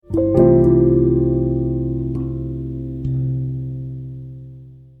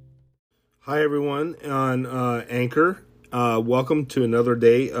Hi, everyone on Anchor. Welcome to another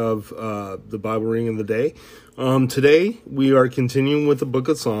day of the Bible Reading of the Day. Today, we are continuing with the book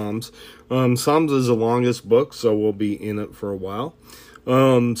of Psalms. Psalms is the longest book, so we'll be in it for a while.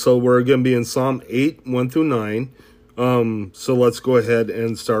 So we're going to be in Psalm 8, 1 through 9. So let's go ahead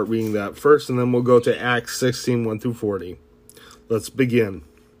and start reading that first, and then we'll go to Acts 16, 1 through 40. Let's begin.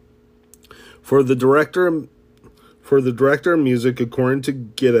 For the director of music, according to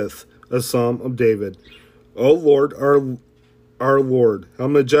Gittith, a psalm of David. O Lord, our Lord, how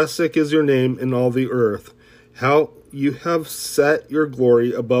majestic is your name in all the earth. How you have set your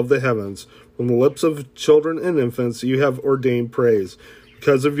glory above the heavens. From the lips of children and infants you have ordained praise,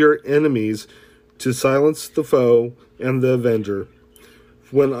 because of your enemies, to silence the foe and the avenger.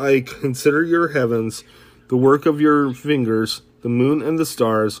 When I consider your heavens, the work of your fingers, the moon and the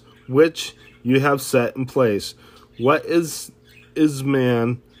stars, which you have set in place, what is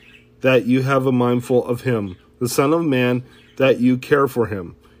man that you have a mindful of him, the Son of Man that you care for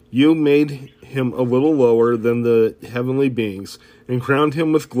him? You made him a little lower than the heavenly beings, and crowned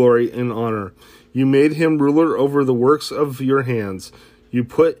him with glory and honor. You made him ruler over the works of your hands. You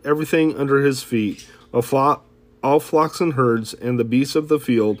put everything under his feet, all flocks and herds, and the beasts of the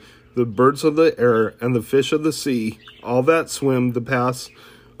field, the birds of the air, and the fish of the sea, all that swim the paths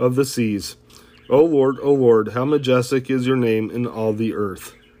of the seas. O Lord, how majestic is your name in all the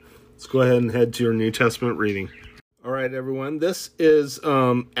earth. Let's go ahead and head to your New Testament reading. All right, everyone. This is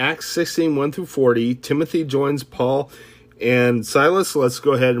Acts 16, 1 through 40. Timothy joins Paul and Silas. Let's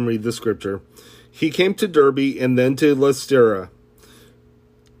go ahead and read the scripture. He came to Derbe and then to Lystra,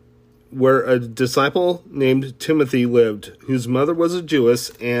 where a disciple named Timothy lived, whose mother was a Jewess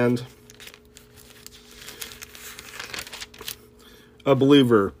and a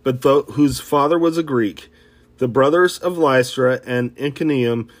believer, but whose father was a Greek. The brothers of Lystra and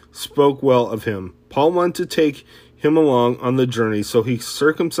Iconium spoke well of him. Paul wanted to take him along on the journey, so he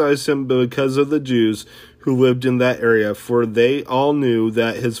circumcised him because of the Jews who lived in that area, for they all knew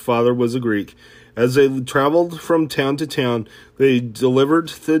that his father was a Greek. As they traveled from town to town, they delivered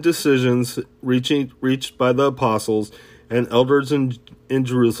the decisions reached by the apostles and elders in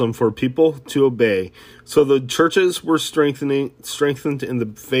Jerusalem for people to obey. So the churches were strengthened in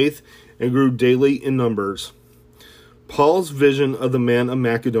the faith and grew daily in numbers. Paul's vision of the man of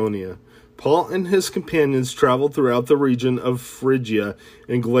Macedonia. Paul and his companions traveled throughout the region of Phrygia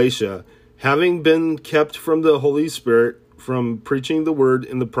and Galatia, having been kept from the Holy Spirit from preaching the word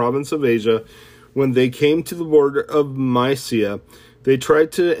in the province of Asia. When they came to the border of Mysia, they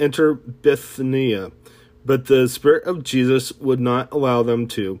tried to enter Bithynia, but the Spirit of Jesus would not allow them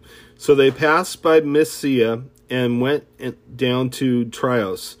to. So they passed by Mysia and went down to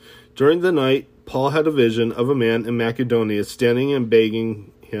Trios. During the night, Paul had a vision of a man in Macedonia standing and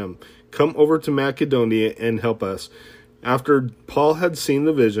begging him, "Come over to Macedonia and help us." After Paul had seen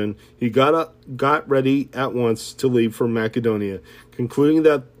the vision, he got ready at once to leave for Macedonia, concluding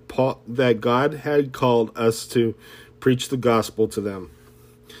that God had called us to preach the gospel to them.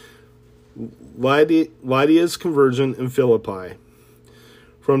 Lydia's conversion in Philippi.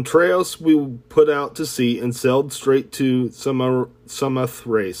 From Troas we put out to sea and sailed straight to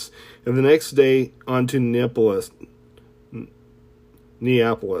Samothrace, and the next day on to Neapolis.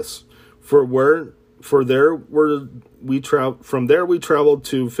 From there we traveled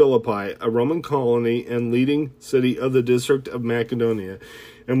to Philippi, a Roman colony and leading city of the district of Macedonia,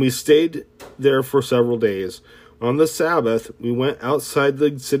 and we stayed there for several days. On the Sabbath, we went outside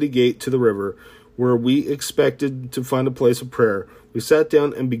the city gate to the river, where we expected to find a place of prayer. We sat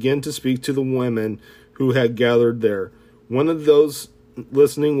down and began to speak to the women who had gathered there. One of those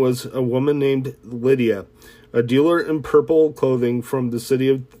listening was a woman named Lydia, a dealer in purple clothing from the city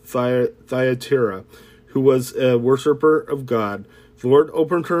of Thyatira, who was a worshiper of God. The Lord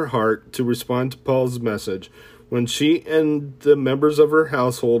opened her heart to respond to Paul's message. When she and the members of her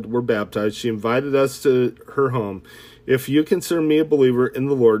household were baptized, she invited us to her home. "If you consider me a believer in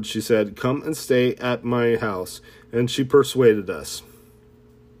the Lord," she said, "come and stay at my house." And she persuaded us.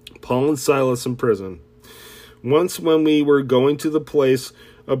 Paul and Silas in prison. Once when we were going to the place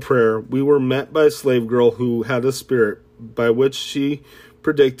of prayer, we were met by a slave girl who had a spirit by which she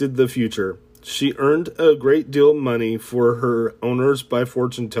predicted the future. She earned a great deal of money for her owners by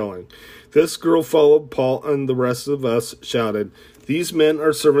fortune telling. This girl followed Paul, and the rest of us shouted, "These men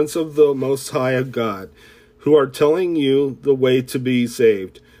are servants of the Most High God, who are telling you the way to be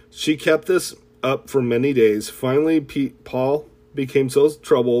saved." She kept this up for many days. Finally, Paul became so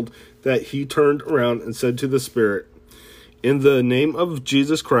troubled that he turned around and said to the spirit, "In the name of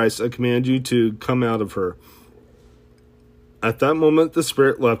Jesus Christ, I command you to come out of her." At that moment, the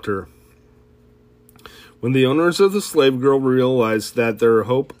spirit left her. When the owners of the slave girl realized that their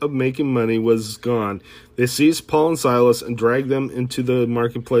hope of making money was gone, they seized Paul and Silas and dragged them into the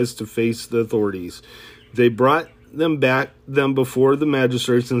marketplace to face the authorities. They brought them before the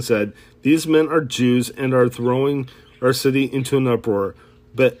magistrates and said, "These men are Jews and are throwing our city into an uproar,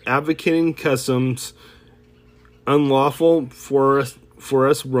 but advocating customs unlawful for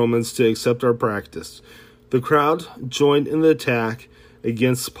us Romans to accept our practice." The crowd joined in the attack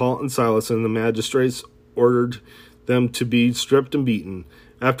against Paul and Silas, and the magistrates ordered them to be stripped and beaten.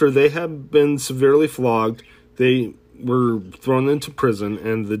 After they had been severely flogged, they were thrown into prison,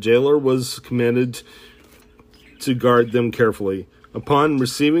 and the jailer was commanded to guard them carefully. Upon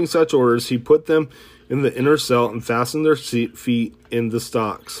receiving such orders, he put them in the inner cell and fastened their feet in the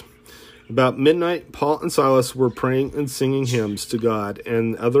stocks. About midnight, Paul and Silas were praying and singing hymns to God,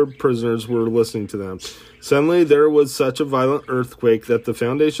 and other prisoners were listening to them. Suddenly there was such a violent earthquake that the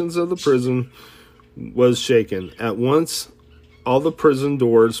foundations of the prison was shaken. At once all the prison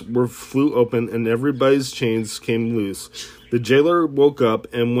doors flew open, and everybody's chains came loose. The jailer woke up,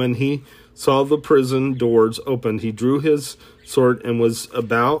 and when he saw the prison doors open, he drew his sword and was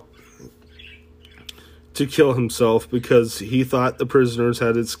about to kill himself because he thought the prisoners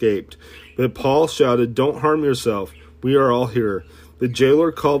had escaped. But Paul shouted, "Don't harm yourself. We are all here." The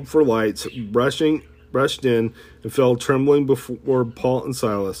jailer called for lights, rushed in, and fell trembling before Paul and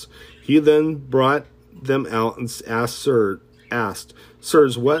Silas. He then brought them out and asked,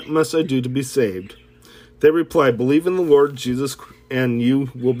 "Sirs, what must I do to be saved?" They replied, "Believe in the Lord Jesus, and you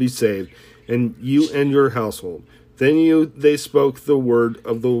will be saved, and you and your household." Then they spoke the word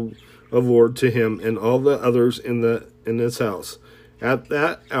of the Lord to him and all the others in his house. At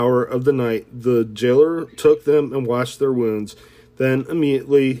that hour of the night, the jailer took them and washed their wounds. Then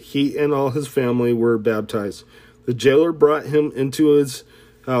immediately he and all his family were baptized. The jailer brought him into his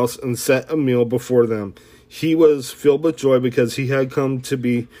house and set a meal before them. He was filled with joy because he had come to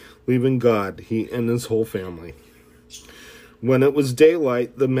believe in God, he and his whole family. When it was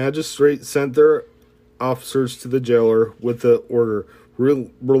daylight, the magistrate sent their officers to the jailer with the order,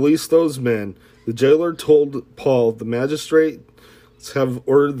 "Release those men." The jailer told Paul, "The magistrates have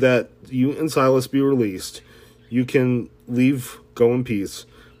ordered that you and Silas be released. You can leave, go in peace."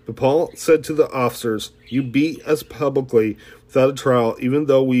 But Paul said to the officers, "You beat us publicly without a trial, even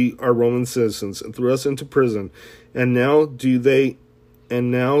though we are Roman citizens, and threw us into prison. And now do they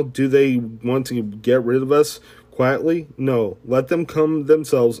want to get rid of us quietly? No, let them come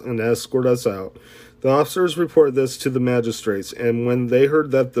themselves and escort us out." The officers reported this to the magistrates, and when they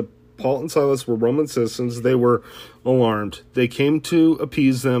heard that Paul and Silas were Roman citizens, they were alarmed. They came to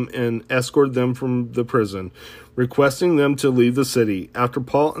appease them and escorted them from the prison, requesting them to leave the city. After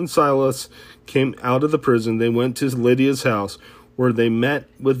Paul and Silas came out of the prison, they went to Lydia's house, where they met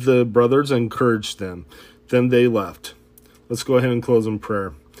with the brothers and encouraged them. Then they left. Let's go ahead and close in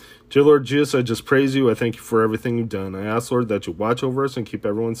prayer. Dear Lord Jesus, I just praise you. I thank you for everything you've done. I ask, Lord, that you watch over us and keep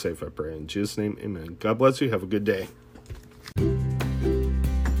everyone safe, I pray. In Jesus' name, amen. God bless you. Have a good day.